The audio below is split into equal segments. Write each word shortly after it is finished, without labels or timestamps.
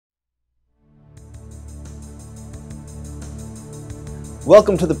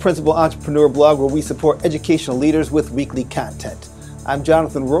Welcome to the Principal Entrepreneur blog, where we support educational leaders with weekly content. I'm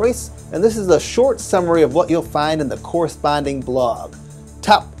Jonathan Royce, and this is a short summary of what you'll find in the corresponding blog.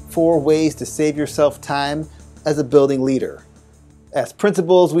 Top 4 ways to save yourself time as a building leader. As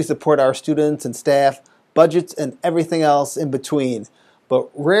principals, we support our students and staff, budgets, and everything else in between, but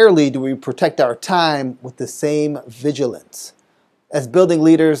rarely do we protect our time with the same vigilance. As building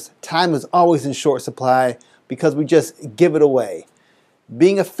leaders, time is always in short supply because we just give it away.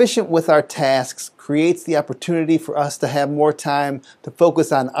 Being efficient with our tasks creates the opportunity for us to have more time to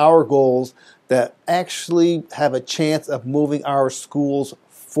focus on our goals that actually have a chance of moving our schools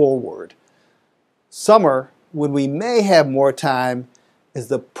forward. Summer, when we may have more time, is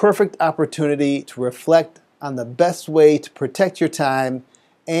the perfect opportunity to reflect on the best way to protect your time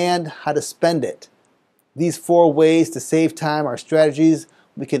and how to spend it. These 4 ways to save time are strategies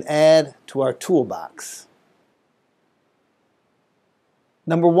we can add to our toolbox.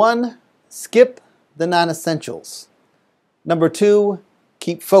 Number 1, skip the non-essentials. Number 2,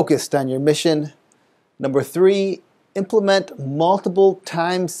 keep focused on your mission. Number 3, implement multiple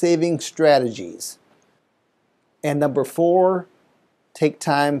time-saving strategies. And number 4, take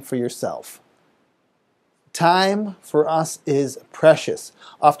time for yourself. Time for us is precious.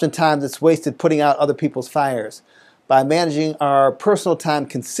 Oftentimes it's wasted putting out other people's fires. By managing our personal time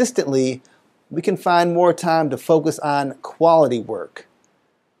consistently, we can find more time to focus on quality work.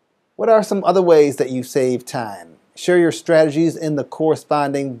 What are some other ways that you save time? Share your strategies in the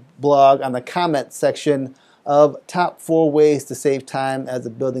corresponding blog on the comment section of Top 4 Ways to Save Time as a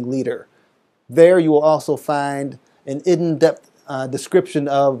Building Leader. There you will also find an in-depth description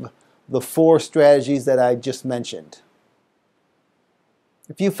of the 4 strategies that I just mentioned.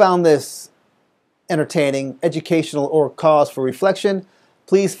 If you found this entertaining, educational, or cause for reflection,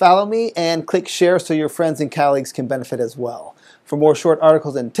 please follow me and click share so your friends and colleagues can benefit as well. For more short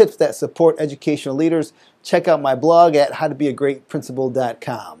articles and tips that support educational leaders, check out my blog at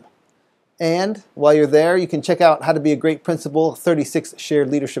howtobeagreatprincipal.com. And while you're there, you can check out How to Be a Great Principal, 36 Shared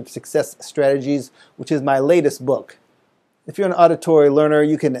Leadership Success Strategies, which is my latest book. If you're an auditory learner,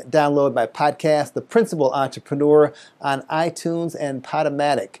 you can download my podcast, The Principal Entrepreneur, on iTunes and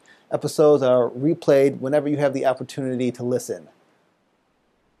Podomatic. Episodes are replayed whenever you have the opportunity to listen.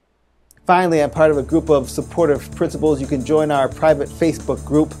 Finally, I'm part of a group of supportive principals. You can join our private Facebook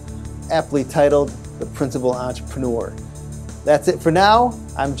group, aptly titled The Principal Entrepreneur. That's it for now.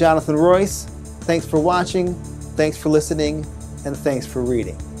 I'm Jonathan Royce. Thanks for watching, thanks for listening, and thanks for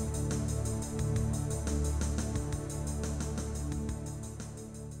reading.